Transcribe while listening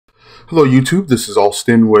Hello YouTube, this is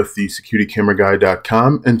Alston with the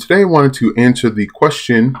securitycameraguy.com, and today I wanted to answer the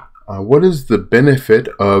question, what is the benefit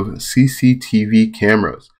of CCTV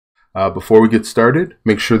cameras? Before we get started,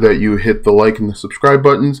 make sure that you hit the like and the subscribe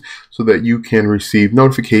buttons so that you can receive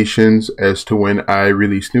notifications as to when I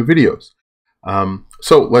release new videos.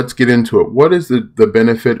 So let's get into it. What is the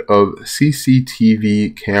benefit of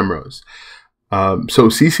CCTV cameras? So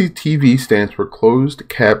CCTV stands for closed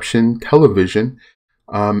caption television.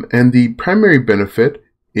 And the primary benefit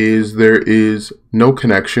is there is no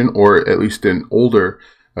connection, or at least in older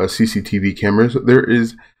CCTV cameras, there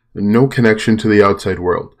is no connection to the outside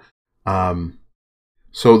world.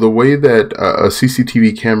 So the way that a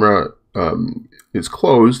CCTV camera is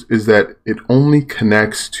closed is that it only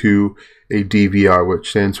connects to a DVR, which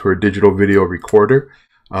stands for a digital video recorder.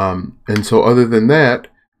 And so other than that,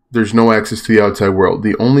 there's no access to the outside world.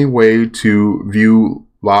 The only way to view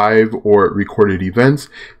live or recorded events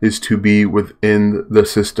is to be within the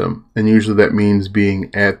system, and usually that means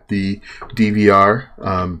being at the DVR.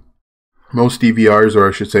 Most DVRs, or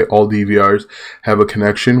I should say all DVRs, have a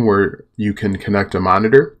connection where you can connect a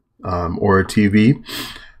monitor or a TV.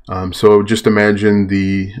 So just imagine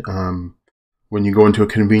when you go into a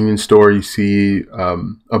convenience store, you see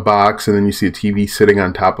a box, and then you see a TV sitting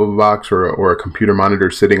on top of a box, or a computer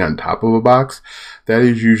monitor sitting on top of a box. That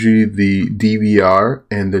is usually the DVR,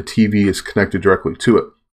 and the TV is connected directly to it.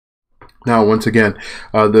 Now, once again,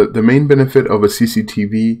 the main benefit of a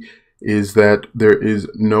CCTV is that there is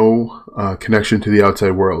no connection to the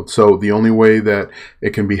outside world. So the only way that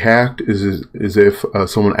it can be hacked is if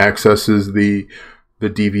someone accesses the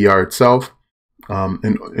DVR itself.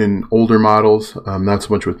 In older models, not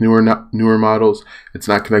so much with newer models, it's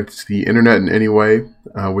not connected to the internet in any way,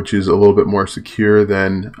 which is a little bit more secure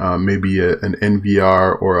than maybe an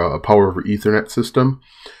NVR or a power over Ethernet system.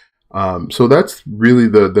 So that's really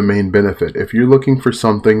the main benefit. If you're looking for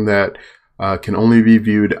something that can only be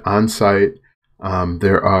viewed on site,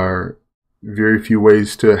 there are very few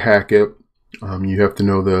ways to hack it. You have to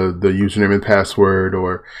know the username and password,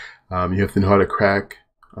 or you have to know how to crack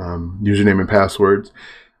username and passwords.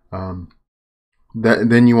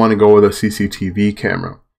 Then you want to go with a CCTV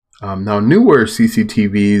camera. Now, newer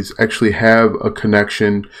CCTVs actually have a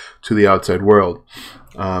connection to the outside world.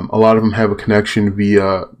 A lot of them have a connection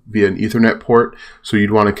via an Ethernet port, so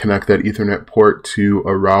you'd want to connect that Ethernet port to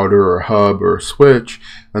a router or a hub or a switch,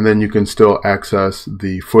 and then you can still access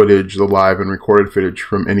the footage, the live and recorded footage,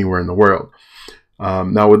 from anywhere in the world.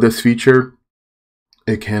 Now, with this feature,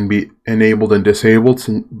 it can be enabled and disabled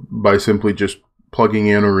by simply just plugging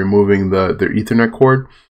in or removing their Ethernet cord.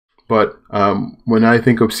 But when I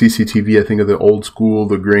think of CCTV, I think of the old school,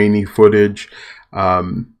 the grainy footage.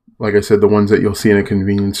 Like I said, the ones that you'll see in a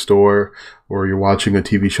convenience store, or you're watching a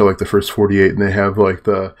TV show like The First 48, and they have like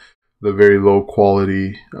the very low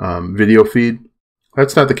quality video feed.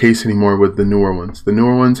 That's not the case anymore with the newer ones. The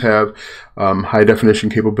newer ones have high definition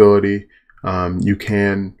capability. You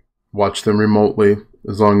can watch them remotely,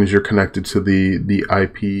 as long as you're connected to the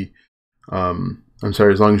IP,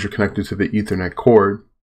 as long as you're connected to the Ethernet cord,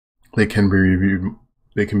 they can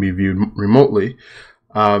be viewed remotely.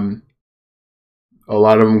 A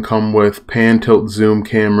lot of them come with pan, tilt, zoom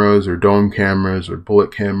cameras, or dome cameras, or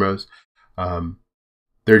bullet cameras.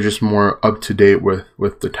 They're just more up to date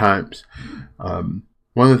with the times. One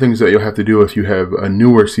of the things that you'll have to do if you have a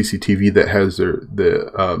newer CCTV that has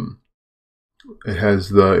it has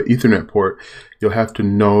the Ethernet port, you'll have to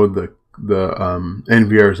know the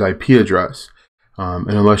NVR's IP address. And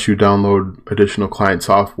unless you download additional client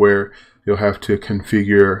software, you'll have to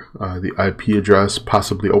configure the IP address,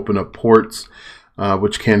 possibly open up ports,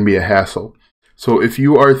 which can be a hassle. So if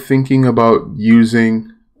you are thinking about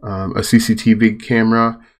using a CCTV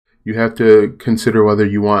camera, you have to consider whether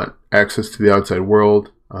you want access to the outside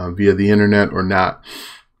world via the internet or not.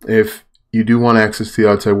 If you do want access to the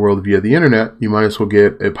outside world via the internet, you might as well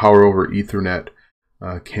get a power over Ethernet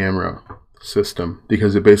camera system,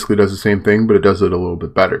 because it basically does the same thing, but it does it a little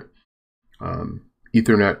bit better.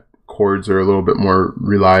 Ethernet cords are a little bit more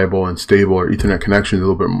reliable and stable, or Ethernet connections are a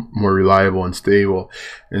little bit more reliable and stable,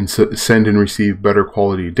 and send and receive better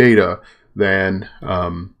quality data than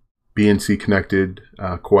BNC connected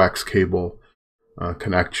coax cable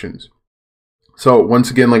connections. So once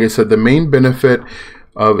again, like I said, the main benefit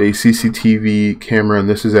of a CCTV camera, and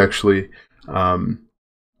this is actually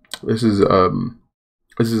this is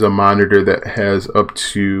a monitor that has up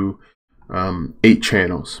to 8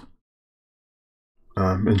 channels,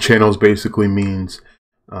 and channels basically means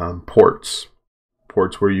ports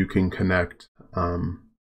where you can connect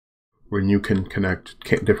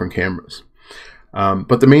different cameras.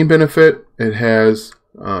 But the main benefit, it has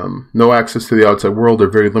no access to the outside world or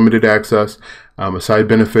very limited access. A side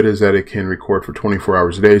benefit is that it can record for 24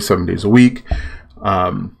 hours a day, 7 days a week.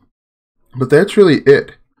 But that's really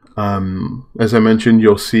it. As I mentioned,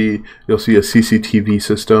 you'll see a CCTV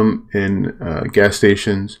system in gas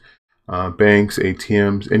stations, banks,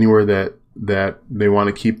 ATMs, anywhere that they want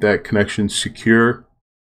to keep that connection secure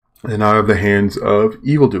and out of the hands of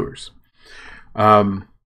evildoers. That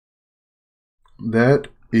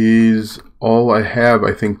is all I have,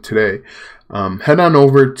 I think, today. Head on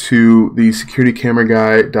over to the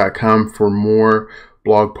securitycameraguy.com for more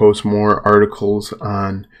blog posts, more articles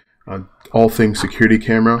on all things security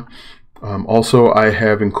camera. Also, I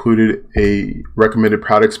have included a recommended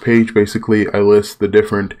products page. Basically, I list the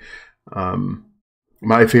different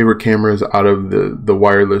my favorite cameras out of the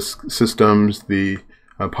wireless systems, the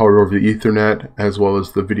power over the Ethernet, as well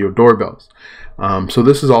as the video doorbells. So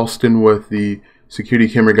this is Alston with the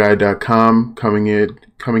securitycameraguy.com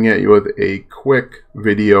coming at you with a quick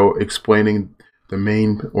video explaining the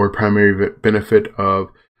main or primary benefit of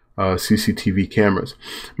CCTV cameras.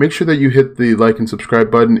 Make sure that you hit the like and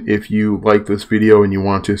subscribe button if you like this video and you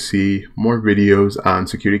want to see more videos on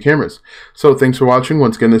security cameras. So thanks for watching.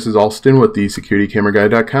 Once again, this is Alston with the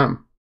securitycameraguy.com.